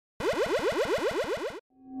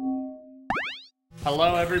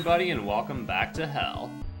Hello everybody and welcome back to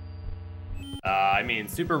hell.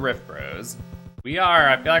 Super Riff Bros.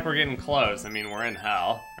 I feel like we're getting close. We're in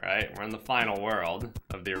hell, right? We're in the final world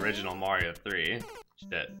of the original Mario 3.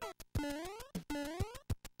 Shit.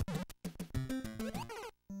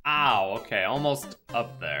 Ow, okay, almost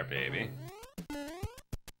up there, baby.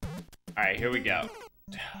 Alright, here we go.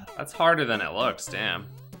 That's harder than it looks, damn.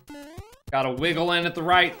 Gotta wiggle in at the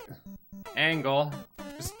right angle.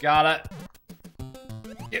 Just gotta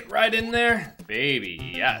get right in there.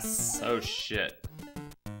 Baby, yes. Oh shit.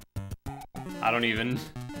 I don't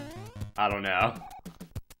know.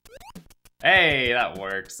 Hey, that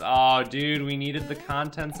works. Oh, dude, we needed the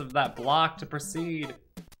contents of that block to proceed.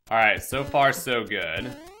 Alright, so far so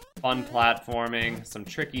good. Fun platforming, some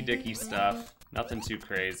tricky dicky stuff. Nothing too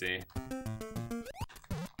crazy.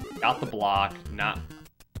 Got the block, not...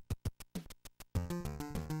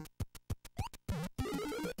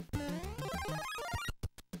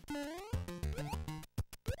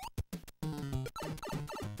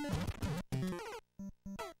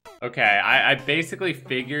 Okay, I basically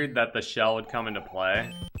figured that the shell would come into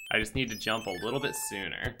play. I just need to jump a little bit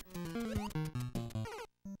sooner.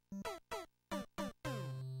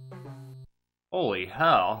 Holy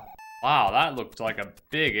hell. Wow, that looked like a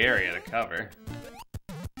big area to cover.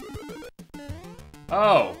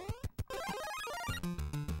 Oh!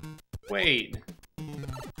 Wait.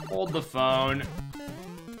 Hold the phone.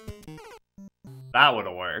 That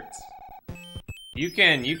would've worked. You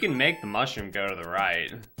can make the mushroom go to the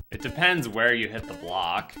right. It depends where you hit the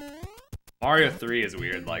block. Mario 3 is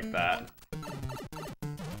weird like that.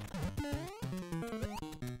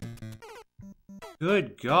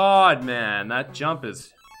 Good God, man. That jump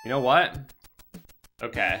is... You know what?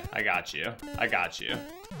 Okay, I got you. I got you.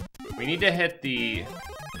 We need to hit the...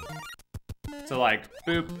 So like,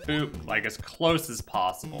 boop, boop, like as close as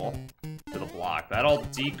possible to the block. That'll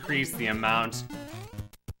decrease the amount...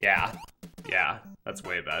 Yeah. Yeah, that's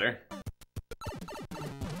way better.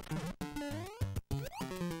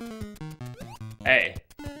 Hey,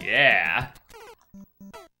 yeah.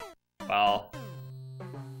 Well,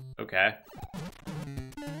 okay.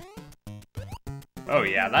 Oh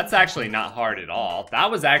yeah, that's actually not hard at all. That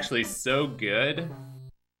was actually so good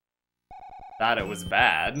that it was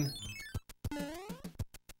bad.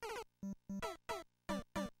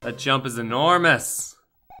 That jump is enormous.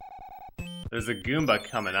 There's a Goomba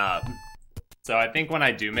coming up. So I think when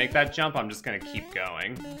I do make that jump, I'm just gonna keep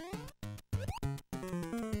going.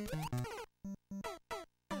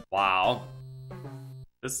 Wow.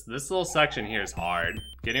 This little section here is hard.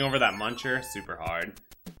 Getting over that muncher, super hard.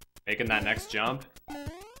 Making that next jump,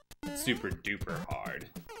 super duper hard.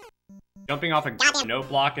 Jumping off a note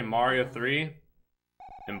block in Mario 3,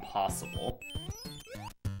 impossible.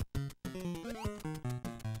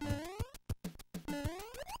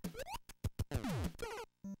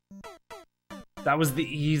 That was the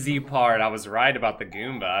easy part. I was right about the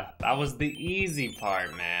Goomba. That was the easy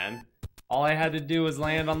part, man. All I had to do was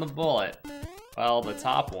land on the bullet. Well, the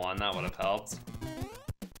top one, that would have helped.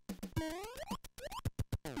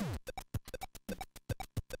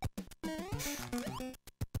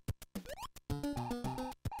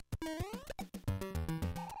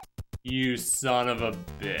 You son of a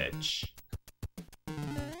bitch.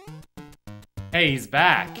 Hey, he's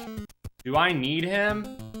back. Do I need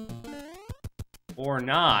him? Or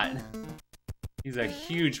not? He's a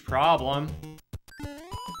huge problem.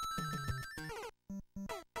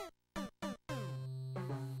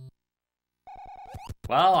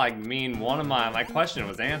 Well, one of my question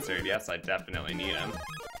was answered. Yes, I definitely need him.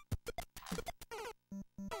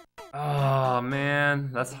 Oh,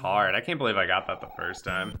 man. That's hard. I can't believe I got that the first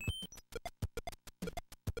time.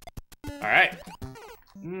 Alright.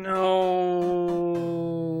 No.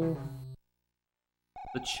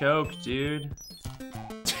 The choke, dude.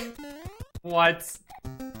 What?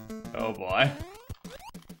 Oh boy.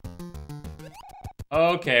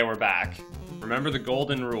 Okay, we're back. Remember the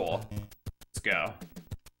golden rule. Let's go.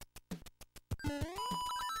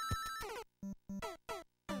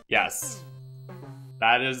 Yes.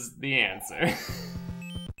 That is the answer.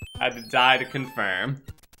 I had to die to confirm.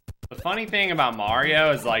 The funny thing about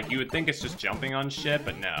Mario is like, you would think it's just jumping on shit,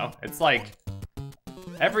 but no. It's like,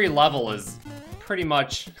 every level is pretty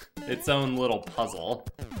much its own little puzzle.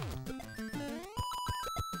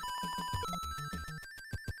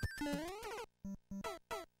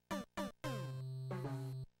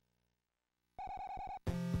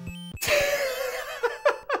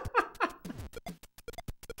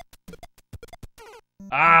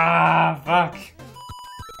 Ah, fuck.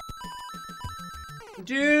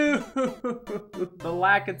 Dude, the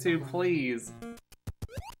Lakitu, please.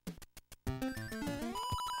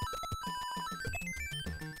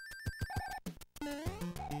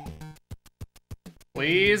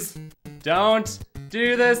 Please don't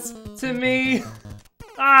do this to me.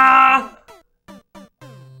 Ah!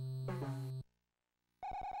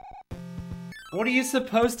 What are you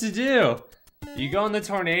supposed to do? You go in the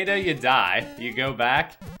tornado, you die. You go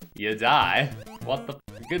back, you die. What the?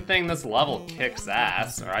 Good thing this level kicks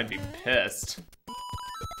ass, or I'd be pissed.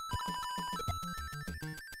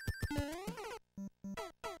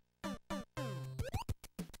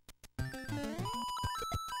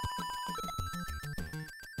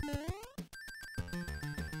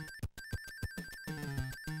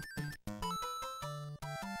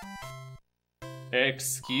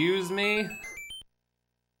 Excuse me?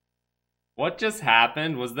 What just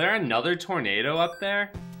happened? Was there another tornado up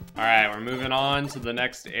there? Alright, we're moving on to the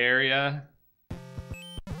next area.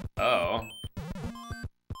 Oh.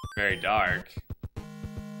 Very dark.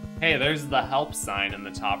 Hey, there's the help sign in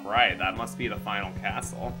the top right. That must be the final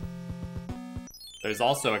castle. There's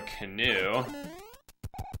also a canoe.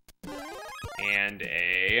 And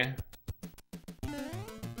a...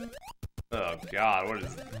 Oh god, what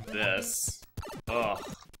is this? Ugh,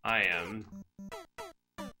 I am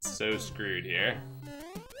so screwed here.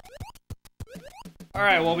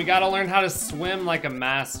 Alright, well we gotta learn how to swim like a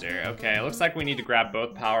master. Okay, it looks like we need to grab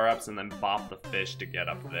both power-ups and then bop the fish to get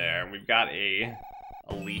up there. And we've got a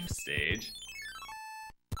leaf stage.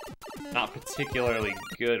 Not particularly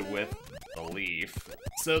good with the leaf.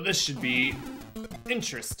 So this should be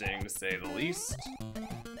interesting to say the least.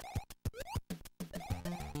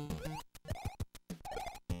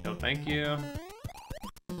 No, thank you.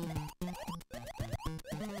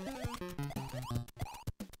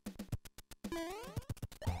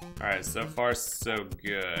 Alright, so far so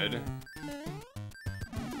good.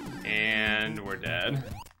 And we're dead.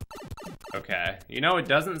 Okay, you know, it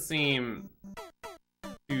doesn't seem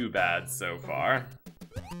too bad so far.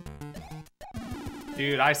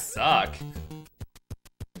 Dude, I suck.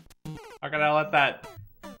 How could I let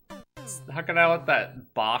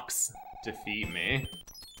that box defeat me?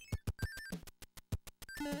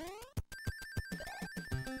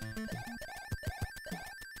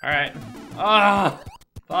 Alright. Ah!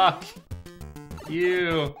 Fuck.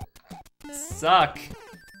 You suck.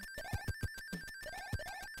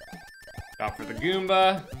 Out for the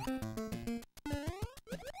Goomba.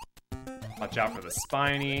 Watch out for the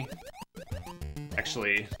Spiny.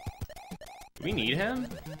 Actually, do we need him?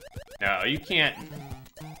 No, you can't.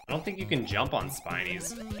 I don't think you can jump on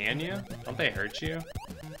Spinies, can you? Don't they hurt you?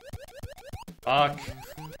 Fuck.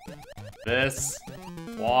 This.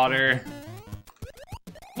 Water.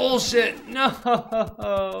 Bullshit! No!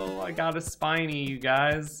 I got a Spiny, you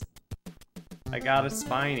guys. I got a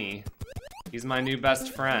Spiny. He's my new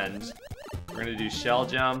best friend. We're gonna do shell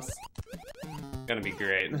jumps. It's gonna be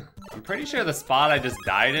great. I'm pretty sure the spot I just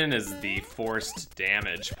died in is the forced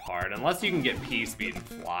damage part, unless you can get P-Speed and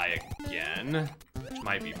fly again, which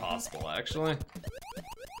might be possible, actually.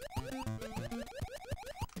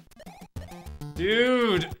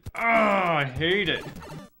 Dude! Oh, I hate it.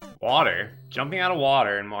 Water. Jumping out of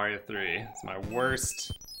water in Mario 3 is my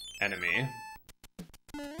worst enemy.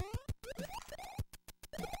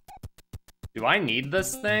 Do I need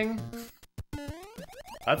this thing?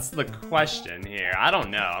 That's the question here. I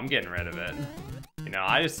don't know. I'm getting rid of it. You know,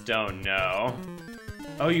 I just don't know.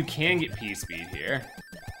 Oh, you can get P-Speed here.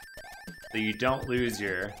 So you don't lose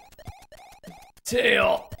your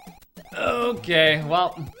tail. Okay,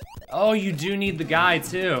 well. Oh, you do need the guy,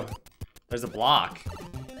 too. There's a block.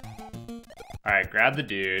 Alright, grab the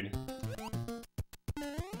dude.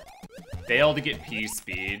 Fail to get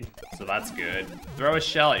P-Speed, so that's good. Throw a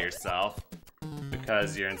shell at yourself,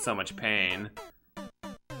 because you're in so much pain.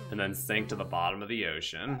 And then sink to the bottom of the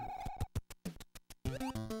ocean.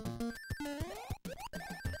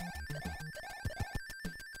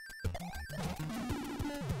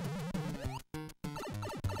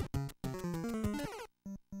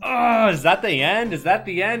 Oh, is that the end? Is that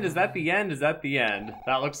the end? Is that the end? Is that the end?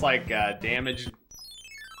 That looks like a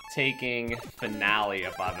damage-taking finale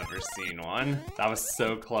if I've ever seen one. That was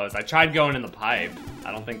so close. I tried going in the pipe.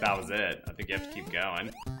 I don't think that was it. I think you have to keep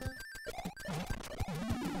going.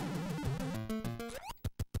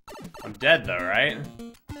 I'm dead though, right?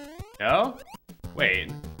 No?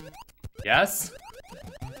 Wait. Yes?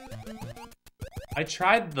 I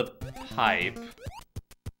tried the pipe.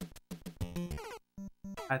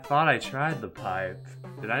 I thought I tried the pipe.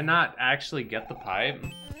 Did I not actually get the pipe?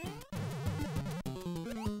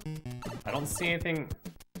 I don't see anything.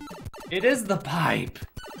 It is the pipe!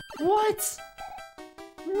 What?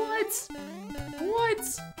 What?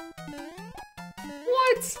 What?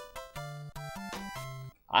 What?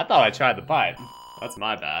 I thought I tried the pipe. That's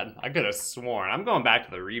my bad. I could have sworn. I'm going back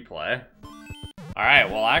to the replay. Alright,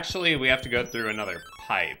 well actually we have to go through another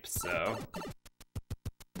pipe, so...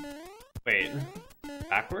 Wait,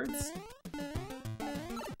 backwards?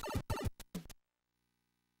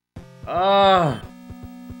 Ugh!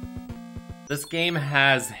 This game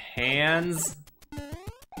has hands?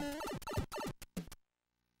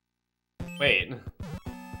 Wait.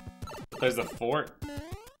 There's a fort?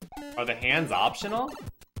 Are the hands optional?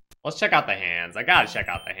 Let's check out the hands. I gotta check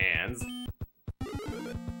out the hands.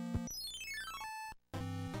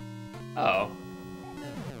 Oh.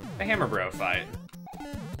 The Hammer Bro fight.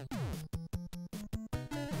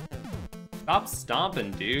 Stop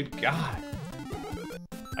stomping, dude. God.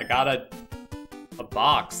 I got a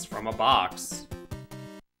box from a box.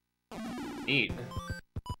 Neat.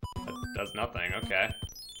 That does nothing, okay.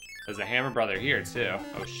 There's a Hammer Brother here, too.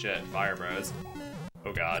 Oh shit, Fire Bros.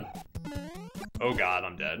 Oh god. Oh god,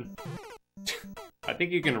 I'm dead. I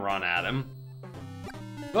think you can run at him.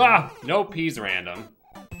 Ah! Nope, he's random.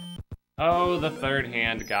 Oh, the third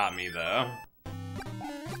hand got me, though.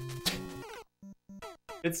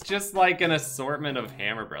 It's just like an assortment of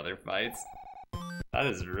Hammer Brother fights. That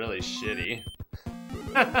is really shitty.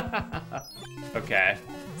 Okay,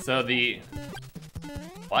 so the...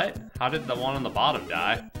 What? How did the one on the bottom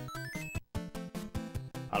die?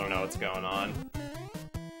 I don't know what's going on.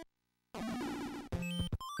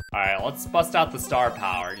 Alright, let's bust out the star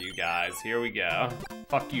power, you guys. Here we go.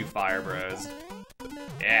 Fuck you, Fire Bros.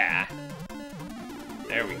 Yeah.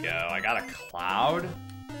 There we go. I got a cloud?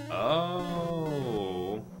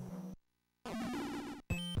 Oh.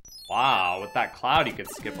 Wow, with that cloud you could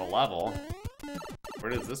skip a level.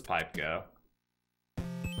 Where does this pipe go?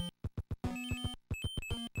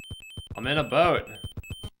 I'm in a boat.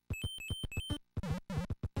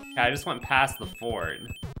 Yeah, I just went past the fort.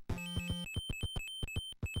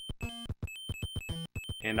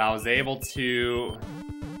 And I was able to...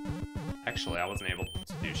 Actually, I wasn't able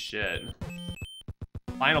to do shit.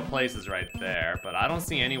 Final place is right there, but I don't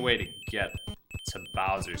see any way to get to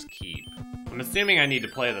Bowser's Keep. I'm assuming I need to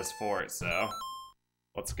play this fort, so...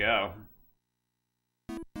 Let's go.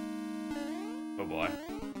 Oh boy.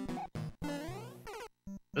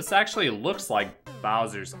 This actually looks like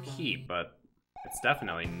Bowser's Keep, but it's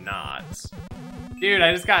definitely not. Dude,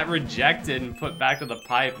 I just got rejected and put back to the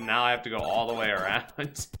pipe, and now I have to go all the way around.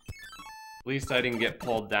 At least I didn't get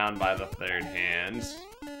pulled down by the third hand.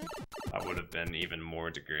 That would have been even more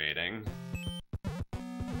degrading.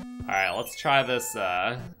 Alright, let's try this,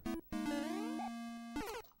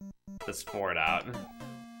 this fort out.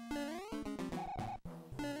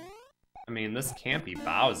 I mean, this can't be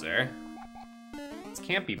Bowser. This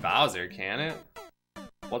can't be Bowser, can it?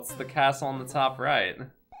 What's the castle on the top right?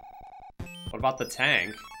 What about the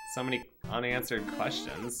tank? So many unanswered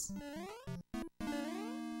questions.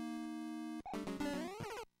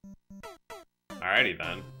 Alrighty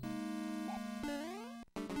then.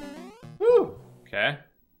 Woo! Okay.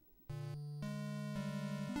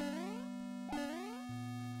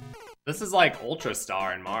 This is like Ultra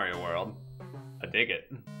Star in Mario World. I dig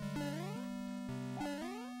it.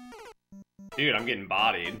 Dude, I'm getting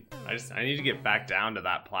bodied. I need to get back down to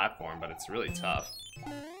that platform, but it's really tough.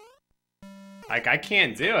 Like, I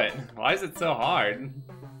can't do it. Why is it so hard?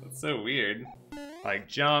 That's so weird. Like,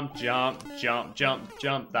 jump, jump, jump, jump,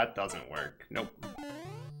 jump. That doesn't work. Nope.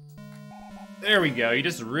 There we go. You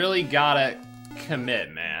just really gotta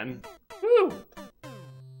commit, man. Woo!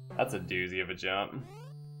 That's a doozy of a jump.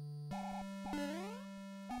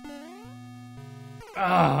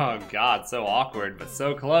 Oh, God. So awkward, but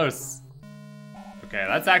so close. Okay,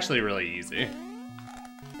 that's actually really easy.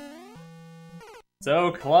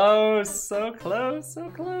 So close, so close, so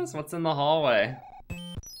close. What's in the hallway?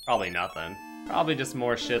 Probably nothing. Probably just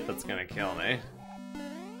more shit that's gonna kill me.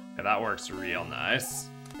 Okay, that works real nice.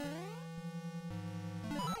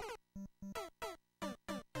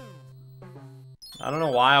 I don't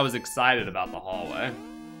know why I was excited about the hallway.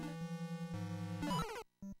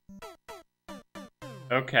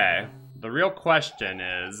 Okay, the real question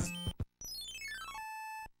is...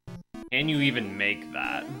 Can you even make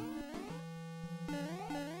that?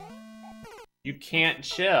 You can't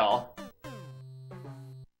chill.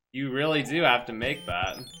 You really do have to make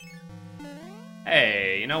that.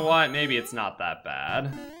 Hey, you know what? Maybe it's not that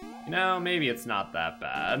bad. You know, maybe it's not that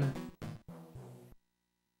bad.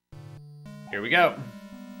 Here we go.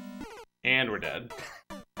 And we're dead.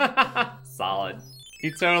 Solid.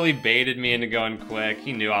 He totally baited me into going quick.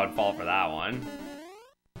 He knew I would fall for that one.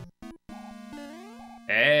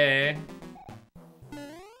 Hey.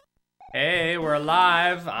 Hey, we're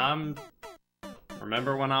alive.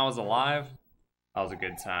 Remember when I was alive? That was a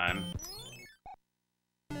good time.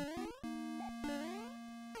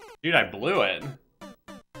 Dude, I blew it.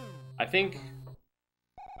 I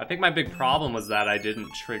think my big problem was that I didn't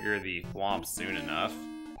trigger the thwomp soon enough.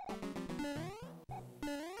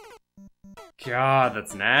 God,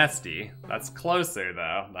 that's nasty. That's closer,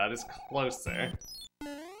 though. That is closer.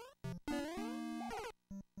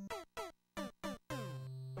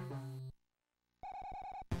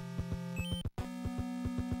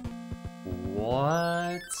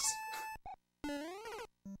 What?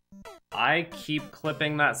 I keep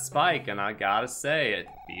clipping that spike, and I gotta say, it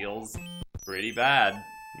feels pretty bad.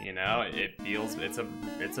 You know, it feels, it's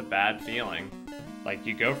a bad feeling. Like,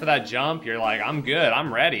 you go for that jump, you're like, I'm good,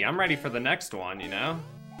 I'm ready for the next one, you know?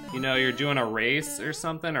 You know, you're doing a race or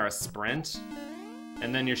something, or a sprint,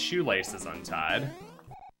 and then your shoelace is untied.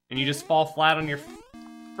 And you just fall flat on your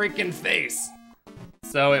freaking face.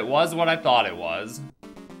 So it was what I thought it was.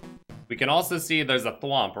 We can also see there's a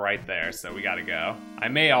thwomp right there, so we gotta go. I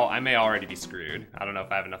may already be screwed. I don't know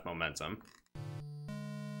if I have enough momentum.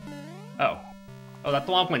 Oh. Oh, that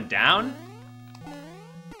thwomp went down?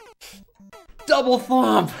 Double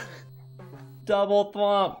thwomp! Double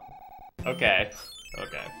thwomp. Okay,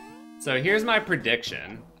 okay. So here's my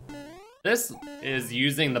prediction. This is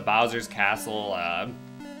using the Bowser's Castle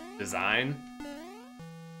design.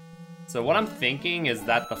 So what I'm thinking is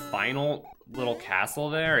that the final little castle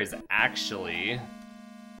there is actually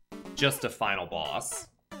just a final boss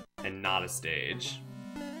and not a stage.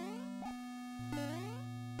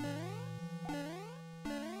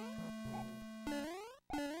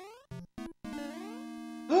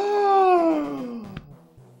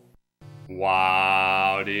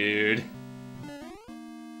 Wow, dude.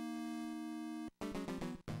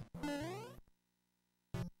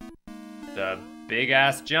 The big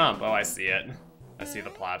ass jump. Oh, I see it. I see the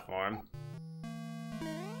platform.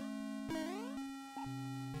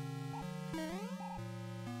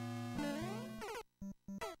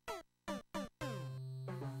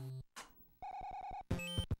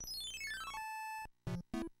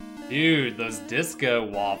 Dude, those disco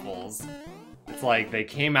waffles. It's like they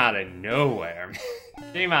came out of nowhere.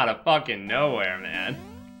 Came out of fucking nowhere, man.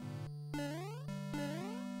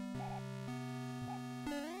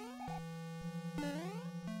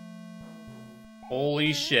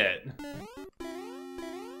 Holy shit.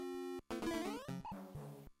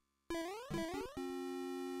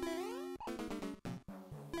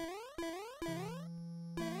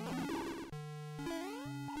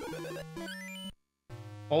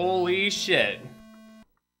 Holy shit.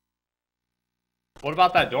 What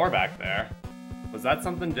about that door back there? Was that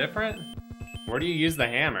something different? Where do you use the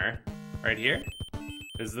hammer? Right here?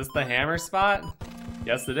 Is this the hammer spot?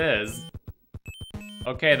 Yes, it is.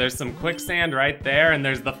 Okay, there's some quicksand right there, and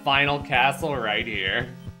there's the final castle right here.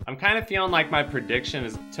 I'm kind of feeling like my prediction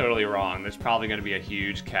is totally wrong. There's probably gonna be a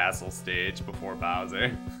huge castle stage before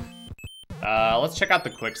Bowser. Let's check out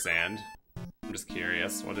the quicksand. I'm just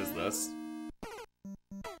curious, what is this?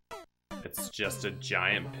 It's just a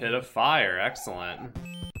giant pit of fire, excellent.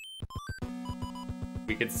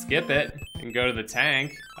 We could skip it and go to the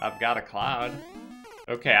tank. I've got a cloud.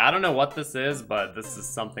 Okay, I don't know what this is, but this is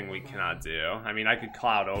something we cannot do. I mean, I could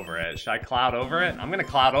cloud over it. Should I cloud over it? I'm gonna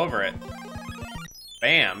cloud over it.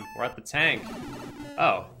 Bam, we're at the tank.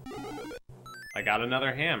 Oh, I got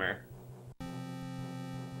another hammer.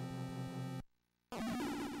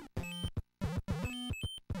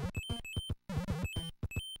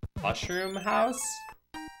 Mushroom house?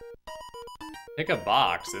 Pick a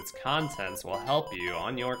box, its contents will help you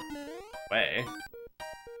on your way.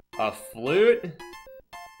 A flute?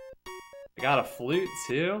 I got a flute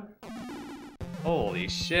too? Holy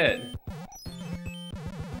shit.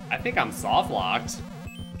 I think I'm soft locked.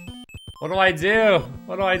 What do I do?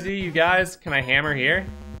 What do I do, you guys? Can I hammer here?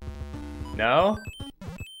 No?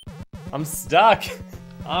 I'm stuck.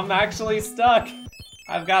 I'm actually stuck.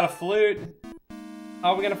 I've got a flute.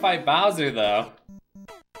 How are we gonna fight Bowser, though?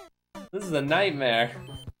 This is a nightmare.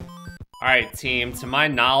 Alright, team, to my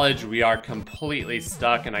knowledge, we are completely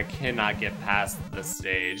stuck and I cannot get past this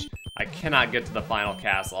stage. I cannot get to the final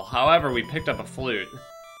castle. However, we picked up a flute.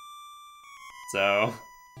 So,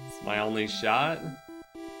 it's my only shot.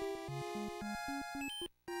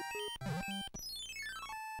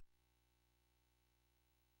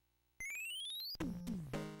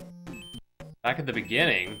 Back at the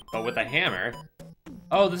beginning, but with a hammer.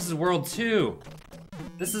 Oh, this is World 2!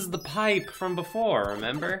 This is the pipe from before,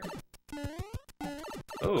 remember?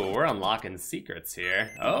 Oh, we're unlocking secrets here.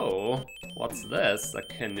 Oh, what's this? A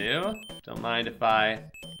canoe? Don't mind if I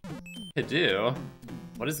do.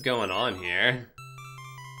 What is going on here?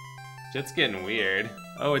 Shit's getting weird.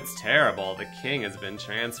 Oh, it's terrible. The king has been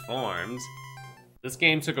transformed. This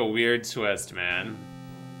game took a weird twist, man.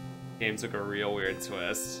 Game took a real weird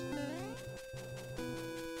twist.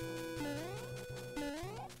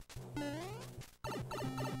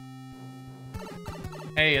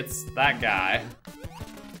 Hey, it's that guy.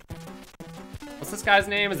 What's this guy's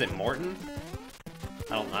name? Is it Morton?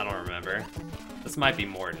 I don't remember. This might be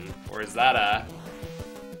Morton. Or is that a...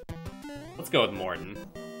 Let's go with Morton.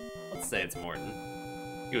 Let's say it's Morton.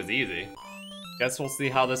 It was easy. Guess we'll see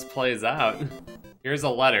how this plays out. Here's a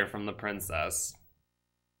letter from the princess.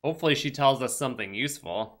 Hopefully she tells us something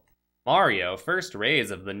useful. Mario, First Rays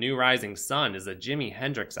of the New Rising Sun is a Jimi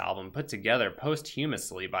Hendrix album put together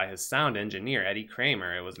posthumously by his sound engineer Eddie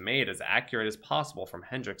Kramer. It was made as accurate as possible from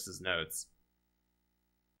Hendrix's notes.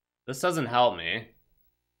 This doesn't help me.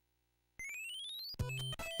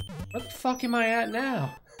 Where the fuck am I at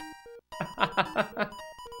now?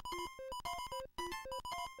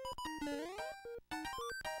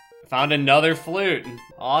 Found another flute.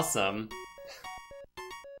 Awesome.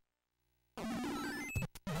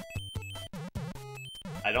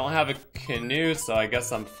 I don't have a canoe, so I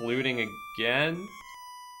guess I'm fluting again.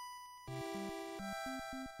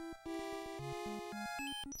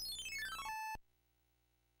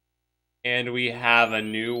 And we have a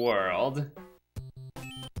new world.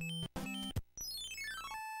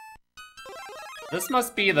 This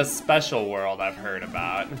must be the special world I've heard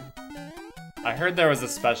about. I heard there was a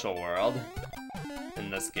special world in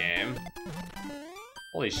this game.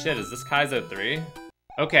 Holy shit, is this Kaizo 3?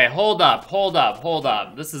 Okay, hold up.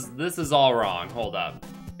 This is all wrong. Hold up.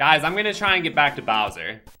 Guys, I'm gonna try and get back to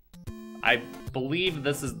Bowser. I believe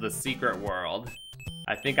this is the secret world.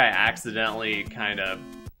 I think I accidentally kind of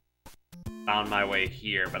found my way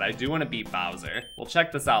here, but I do want to beat Bowser. We'll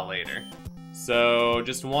check this out later. So,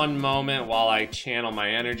 just one moment while I channel my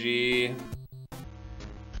energy.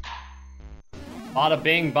 Bada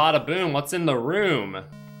bing, bada boom, what's in the room?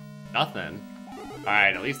 Nothing.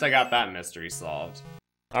 Alright, at least I got that mystery solved.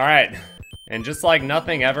 Alright, and just like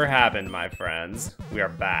nothing ever happened, my friends, we are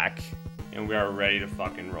back, and we are ready to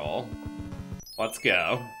fucking roll. Let's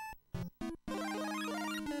go.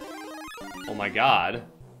 Oh my god.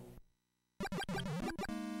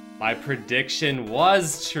 My prediction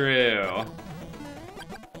was true.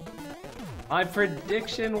 My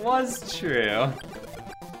prediction was true.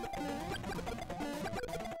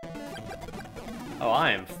 Oh,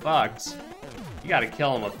 I am fucked. You gotta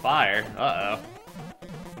kill him with fire. Uh-oh.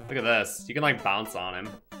 Look at this. You can, like, bounce on him.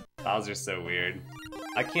 Bowser's so weird.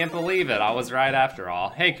 I can't believe it. I was right after all.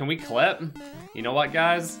 Hey, can we clip? You know what,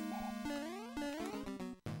 guys?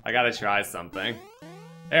 I gotta try something.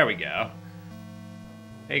 There we go.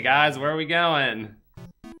 Hey, guys, where are we going?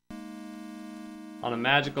 On a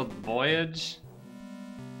magical voyage?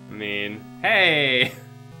 I mean, hey!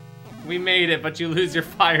 We made it, but you lose your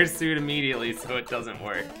fire suit immediately, so it doesn't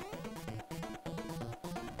work.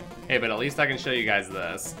 Hey, but at least I can show you guys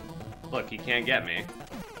this. Look, you can't get me.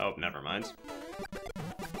 Oh, never mind.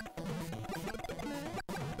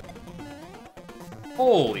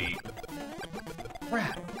 Holy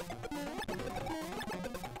crap.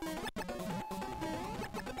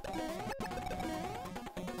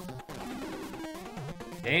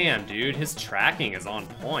 Damn, dude, his tracking is on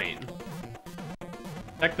point.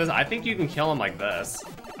 Check this, I think you can kill him like this.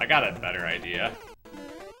 I got a better idea.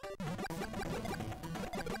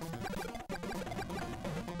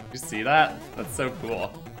 You see that? That's so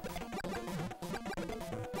cool.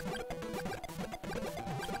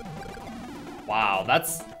 Wow,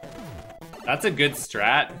 that's a good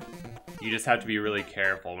strat. You just have to be really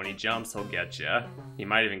careful. When he jumps, he'll get you. He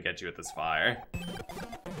might even get you with his fire.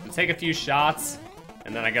 So take a few shots,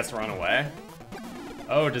 and then I guess run away.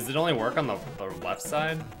 Oh, does it only work on the left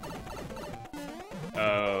side?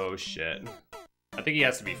 Oh, shit. I think he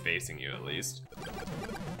has to be facing you, at least.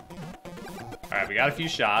 Alright, we got a few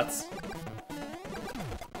shots.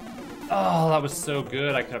 Oh, that was so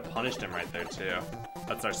good. I could have punished him right there, too.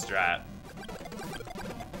 That's our strat.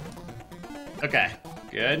 Okay,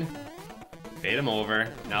 good. Bait him over.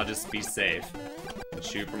 Now just be safe. Let's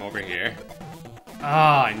shoot from over here.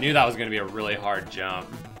 Ah, I knew that was going to be a really hard jump.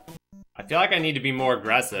 I feel like I need to be more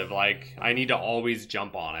aggressive. Like, I need to always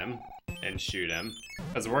jump on him and shoot him.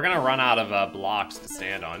 Because we're going to run out of blocks to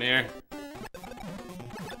stand on here.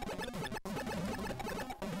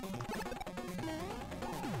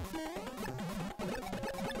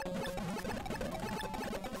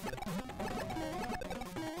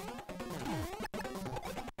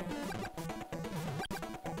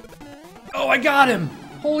 Oh, I got him!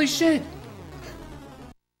 Holy shit!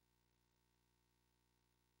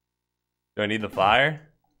 Do I need the fire?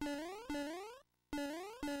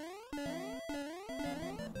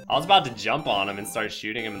 I was about to jump on him and start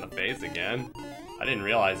shooting him in the face again. I didn't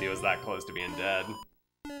realize he was that close to being dead.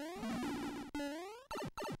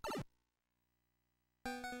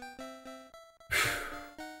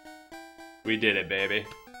 We did it, baby.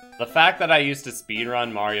 The fact that I used to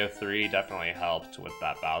speedrun Mario 3 definitely helped with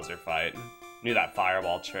that Bowser fight. Knew that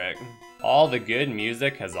fireball trick. All the good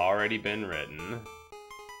music has already been written.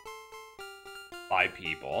 By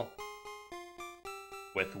people.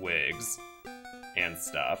 With wigs. And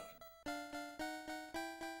stuff.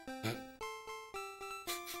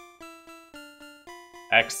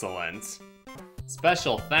 Excellent.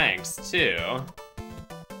 Special thanks to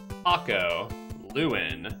Paco,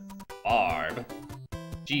 Lewin, Barb,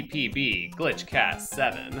 GPB,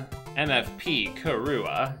 Glitchcast7, MFP,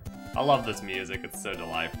 Karua. I love this music, it's so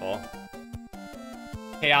delightful.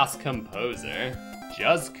 Chaos Composer,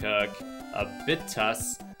 Juzzcook,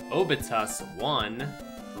 Abitus, Obitus1,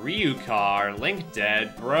 Ryukar, Link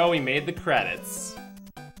Dead. Bro, we made the credits.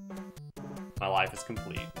 My life is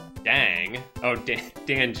complete. Dang. Oh,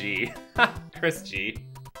 Dan G. Chris G.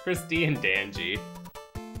 Chris D and Dan G.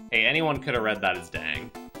 Hey, anyone could have read that as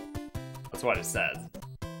dang. That's what it says.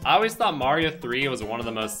 I always thought Mario 3 was one of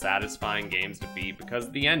the most satisfying games to beat because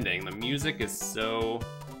of the ending. The music is so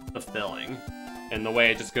fulfilling. And the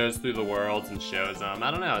way it just goes through the worlds and shows them.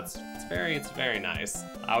 I don't know, it's very nice.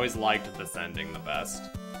 I always liked this ending the best.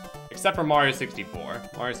 Except for Mario 64.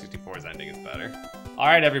 Mario 64's ending is better.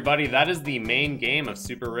 Alright everybody, that is the main game of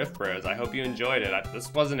Super Riff Bros. I hope you enjoyed it.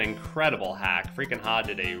 This was an incredible hack. Freaking Ha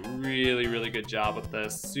did a really good job with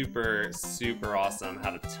this. Super awesome.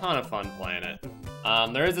 Had a ton of fun playing it.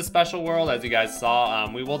 There is a special world, as you guys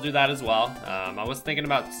saw. We will do that as well. I was thinking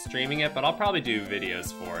about streaming it, but I'll probably do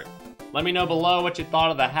videos for it. Let me know below what you thought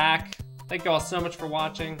of the hack. Thank you all so much for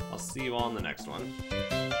watching. I'll see you all in the next one.